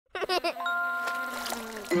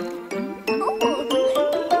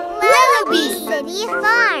Lellobee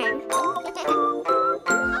farm.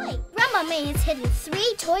 Hi, Grandma May has hidden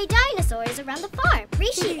 3 toy dinosaurs around the farm.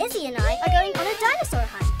 Rishi, Izzy, and I are going on a dinosaur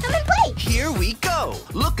hunt. Come and play. Here we go,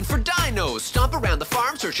 looking for dinos. Stomp around the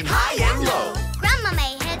farm, searching high and low. Grandma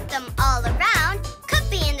May hid them all around. Could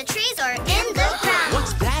be in the trees or in the ground.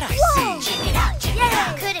 What's that I see? Check it out, check it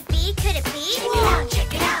out. Could it be, could it be? Check it out,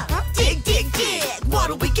 check it out. Dig, dig, dig.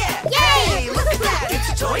 What'll we get? Yay! Look at that, it's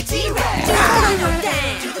a toy T-Rex. Do the dino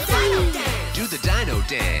dance. Do the dino dance. Do the dino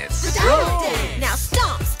dance. The dino dance. Now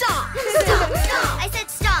stomp, stomp. Stomp, stomp. I said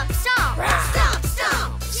stomp, stomp. Stomp,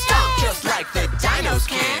 stomp. Stomp just like the dinos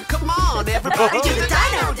can. Come on, everybody, do the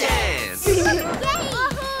dino dance. Yay!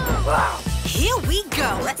 Wow. Here we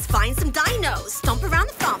go. Let's find some dinos. Stomp around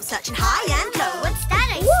the farm, searching high and low. What's that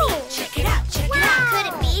I see? Check it out, check it out. Could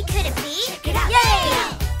it be, could it be? Check it out, Yay! check it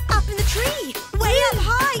out. Up in the tree, way up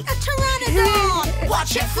high, a pteranodon.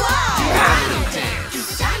 Watch it fly. Dino dance. Do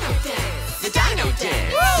the dino dance. The dino dance.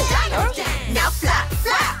 The dino dance. Now flap,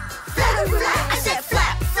 flap, flap, flap. I said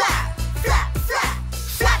flap, flap, flap, flap,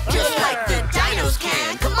 flap. Just like the dinos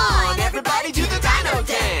can. Come on, everybody, do the dino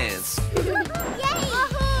dance.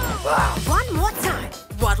 Wow. One more time.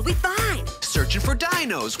 What'll we find? Searching for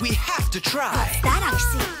dinos, we have to try. That I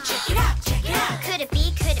see. Check it out, check it out. Could it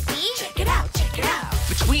be, could it be? Check it out, check it out.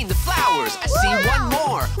 Between the flowers, I see one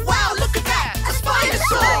more. Wow, look at that, a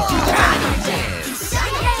spinosaur. Do the dino dance.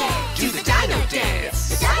 Do the dino dance.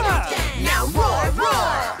 The dino dance. Now roar,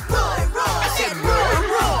 roar. Roar, roar. I said roar,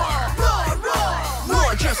 roar. Roar, roar.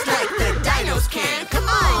 Roar just like the dinos can. Come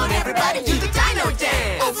on, everybody, do the dino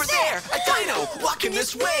dance. Over there, a dino walking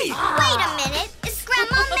this way. Wait a minute, it's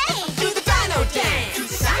Grandma May. Do the dino dance. Do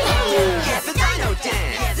the dino dance. Yeah, the dino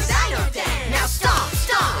dance. Yeah, the dino dance. Now stomp,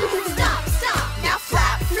 stomp. Stomp, stomp. Now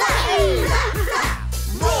flap, flap. Flap, flap.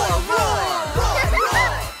 Roar, roar. Roar,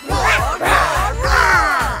 roar. Roar, roar,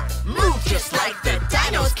 roar. Move just like the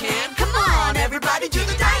dinos can. Come on, everybody, do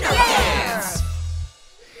the dino dance.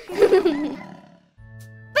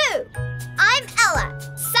 Boo! I'm Ella.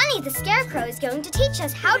 Sunny the Scarecrow is going to teach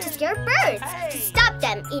us how to scare birds to stop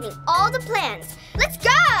them eating all the plants. Let's go!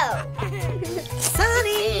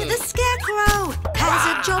 Sunny the Scarecrow has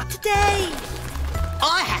a job today.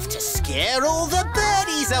 I have to scare all the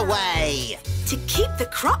birdies away. To keep the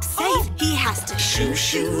crop safe, he has to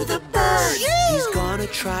shoo-shoo the birds. He's gonna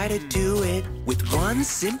try to do it with one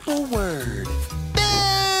simple word. Boo!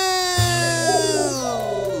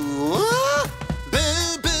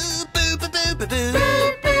 Boo, boo, boo, boo, boo, boo, boo.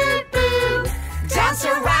 Dance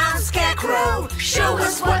around, Scarecrow, show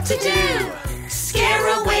us what to do.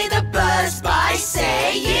 Scare away the birds by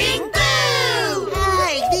saying boo!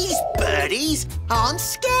 Hey, these birdies aren't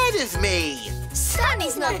scared of me.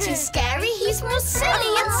 Sunny's not too scary. He's more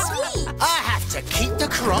silly and sweet. I have to keep the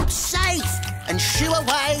crop safe and shoo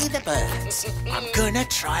away the birds. I'm gonna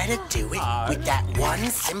try to do it with that one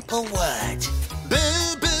simple word.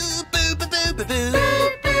 Boo, boo, boo, boo, boo, boo, boo.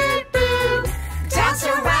 Dance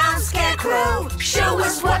around, Scarecrow, show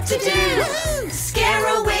us what to do. Scare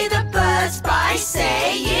away the birds by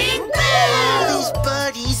saying boo! These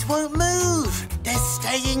birdies won't move. They're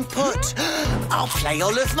staying put. I'll play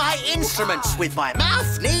all of my instruments with my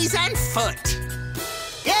mouth, knees, and foot.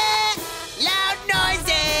 Yeah! Loud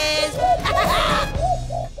noises!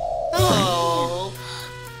 Oh.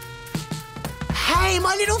 Hey,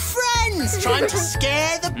 my little friends! Trying to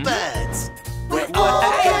scare the birds. We're all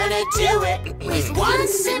gonna do it with one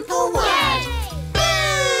simple word.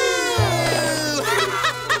 Boo!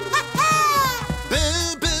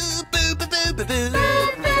 Boo, boo, boo, boo, boo, boo,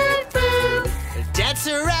 boo. Dance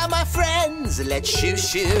around, my friends. Let's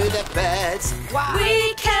shoo-shoo the birds.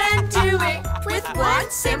 We can do it with one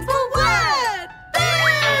simple word.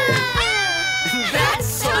 That's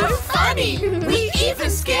so funny. We even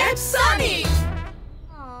scared Sunny.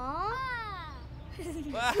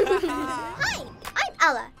 Hi, I'm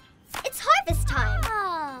Ella. It's harvest time.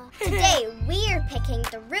 Today we're picking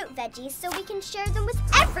the root veggies so we can share them with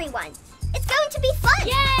everyone. It's going to be fun.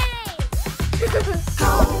 Yay!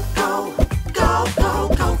 Go, go, go, go,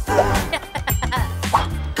 go fur.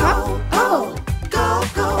 Go, go, go,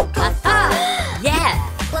 go, go fur. Yeah.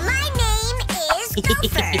 Well, my name is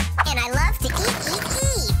Gopher, and I love to eat.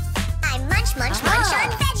 I munch on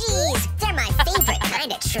veggies. They're my favorite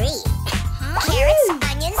kind of tree. Carrots,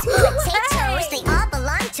 onions, potatoes, they all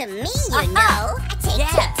belong to me, you know. I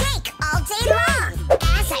take all day long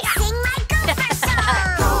as I sing my Gopher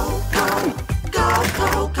song. Go, go, go,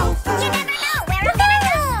 go fur. You never know where I'm gonna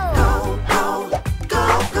go. Go, go,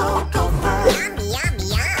 go, go fur. Yum, yum,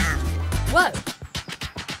 yum. Whoa.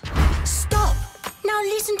 Stop. Now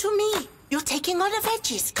listen to me. You're taking all the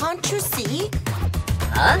veggies, can't you see?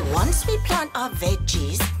 Once we plant our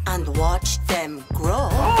veggies and watch them grow,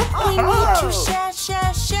 we need to share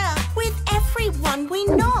with everyone we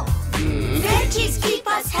know. Veggies keep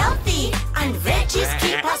us healthy and veggies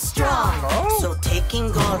keep us strong. So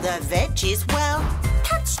taking all the veggies, well,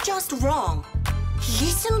 that's just wrong.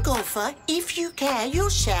 Listen, Gopher, if you care, you'll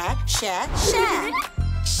share. Share.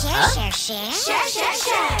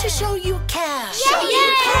 To show you care. Share.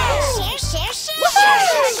 To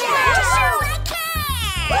show I care.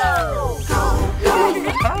 Go.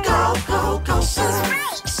 She's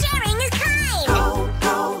right. Sharing is kind.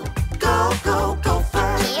 Go,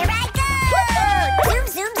 Gopher. Here I go.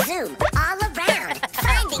 Zoom, all around,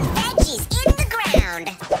 finding veggies in the ground.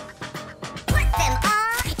 Put them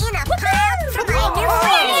all in a pile for my new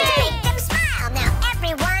friends to make them smile. Now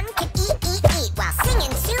everyone can eat while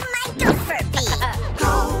singing to my gopher beat.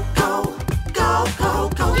 Go,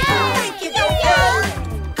 Gopher. Thank you, Gopher.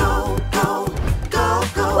 Go,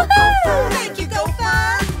 Gopher. Thank you,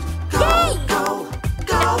 Gopher. Go,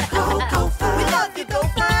 Gopher. We love you,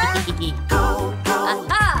 Gopher. Go,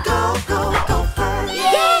 Gopher.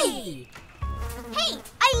 Yay! Hey,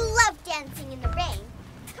 I love dancing in the rain.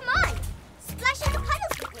 Come on, splash in the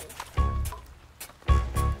puddles with me.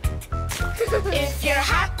 If you're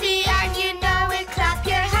happy and you know it, clap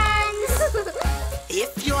your hands.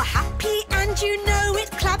 If you're happy and you know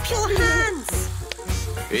it, clap your hands.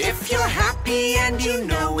 If you're happy and you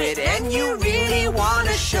know it and you really want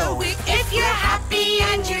to show it. If you're happy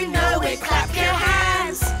and you know it, clap your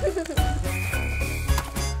hands.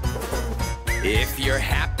 If you're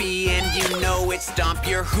happy and you know it, stomp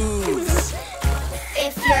your hooves.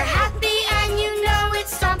 If you're happy and you know it,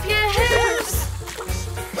 stomp your hooves.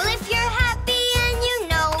 Well, if you're happy and you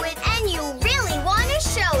know it and you really want to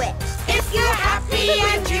show it. If you're happy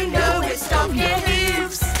and you know it, stomp your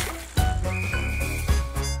hooves.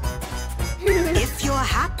 If you're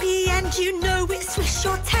happy and you know it, swish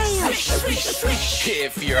your tail. Swish.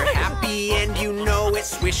 If you're happy and you know it,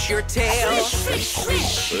 swish your tail.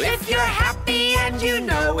 Swish. If you're happy and you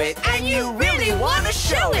know it and you really want to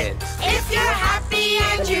show it. If you're happy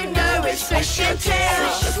and you know it, swish your tail.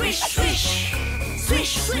 Swish.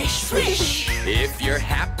 If you're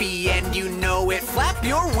happy and you know it, flap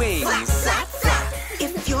your wings. Flap.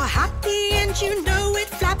 If you're happy and you know it,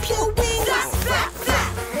 flap your wings. Flap.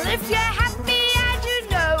 If you're happy and you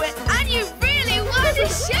know it and you really want to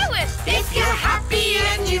show it. If you're happy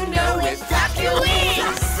and you know it, flap your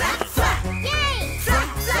wings. Flap. Yay! Flap.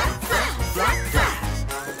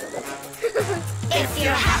 If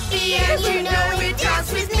you're happy and you know it,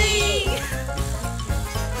 dance with me.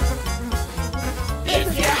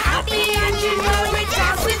 If you're happy and you know it,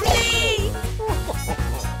 dance with me.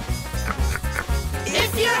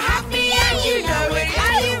 If you're happy and you know it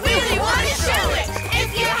and you really want to show it.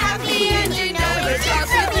 If you're happy and you know it, dance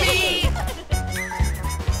with me.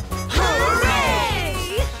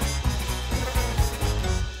 Hooray!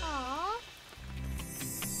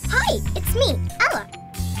 Hi, it's me, Ella.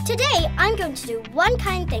 Today, I'm going to do one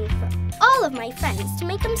kind thing for all of my friends to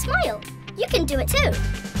make them smile. You can do it too.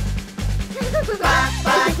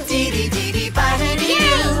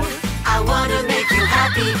 Ba-ba-dee-dee-dee-dee-ba-da-dee-doo. I wanna make you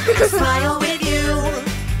happy and smile with you.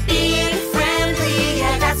 Being friendly,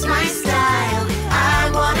 yeah, that's my style. I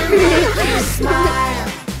wanna make you smile.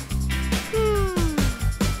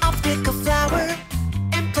 I'll pick a flower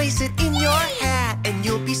and place it in your hat and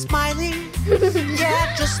you'll be smiling.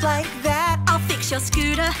 Yeah, just like that. I'll fix your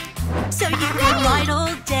scooter so you can ride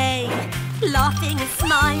all day, laughing and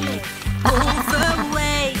smiling all the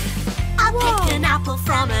way. I'll pick an apple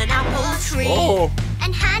from an apple tree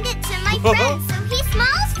And hand it to my friend so he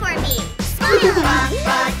smiles for me. Smile!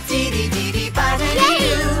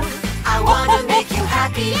 Ba-ba-dee-dee-dee-dee-ba-da-dee-doo. I wanna make you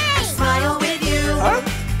happy and smile with you.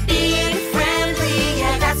 Being friendly,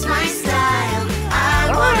 yeah, that's my style. I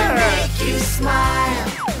wanna make you smile.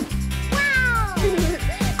 Wow!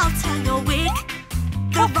 I'll turn your wig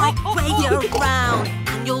the right way around,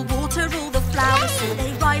 and you'll water all the flowers so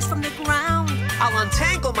they rise from the ground. I'll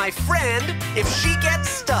untangle my friend if she gets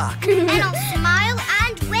stuck. And I'll smile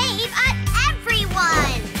and wave at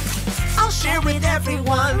everyone. I'll share with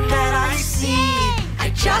everyone that I see. I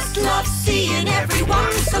just love seeing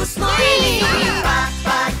everyone so smiley.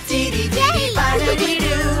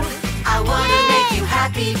 Ba-ba-dee-dee-dee-dee-ba-da-dee-doo. I wanna make you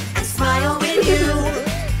happy and smile with you.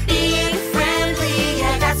 Being friendly,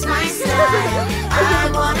 yeah, that's my style. I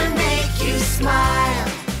wanna make you smile.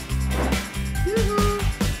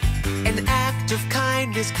 An act of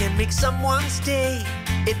kindness can make someone's day.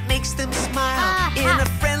 It makes them smile in a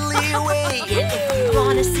friendly way. If you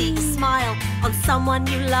wanna see a smile on someone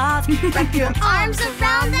you love, wrap your Arms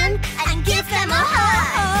around them and give them a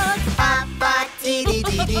hug. Ba-ba-dee-dee-dee.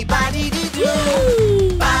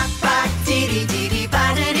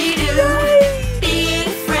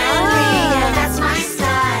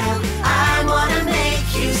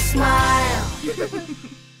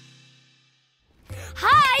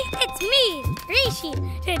 Hi, it's me, Rishi.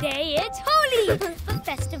 Today it's Holi, the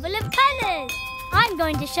Festival of Colors. I'm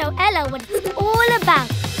going to show Ella what it's all about.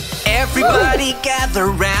 Everybody gather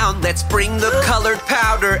round, let's bring the colored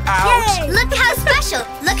powder out. Yay! Look how special,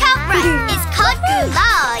 look how bright. It's called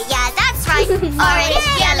Gula, yeah, that's right. Orange,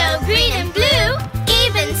 yellow, green, and blue.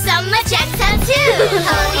 Even some magenta too.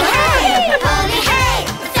 Holy hey,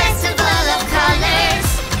 the festival of colors.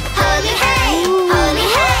 Holy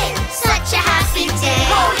hey, such a happy day.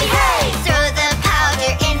 Holy hey, throw the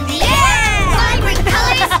powder in the air. Vibrant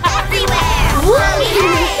colors everywhere. Holy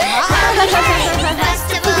hey,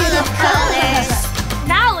 festival of colors.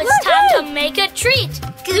 Now it's time to make a treat.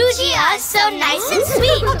 Gujia, so nice and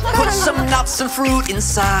sweet. Put some nuts and fruit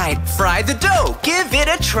inside. Fry the dough, give it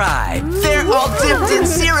a try. They're all dipped in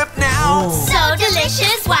syrup now. So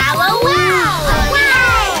delicious, wow, oh, wow.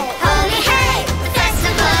 Holy hey, the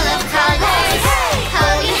festival of colors.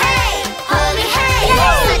 Holy hey,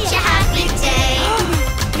 such a happy day.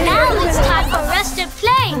 Now it's time for us to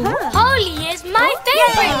play. Holi is my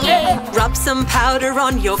favorite game. Rub some powder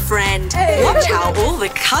on your friend. Watch how all the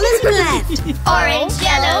colors blend. Orange,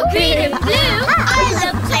 yellow, green, and blue. I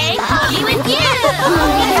love playing Holi with you.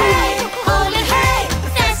 Holy hey,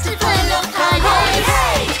 festival of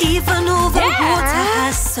colors. Even all the water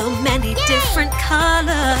has so many different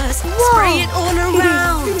colors. Spray it all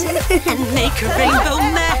around and make a rainbow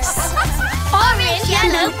mess. Orange,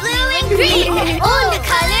 yellow, blue, and green. All the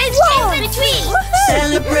colors in between.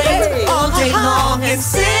 Celebrate all day long and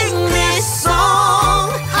sing this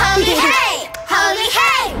song. Holy hey,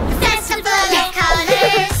 festival of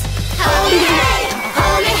colors. Holy hey,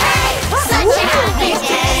 such a happy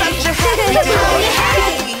day. Such a happy day.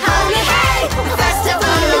 Holy hey,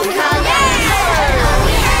 festival of colors.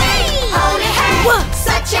 Holy hey,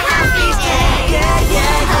 such a happy day.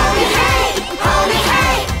 Holy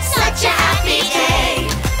hey, such a happy day.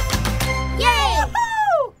 Yay!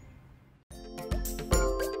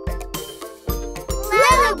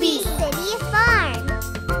 Lellobee, City of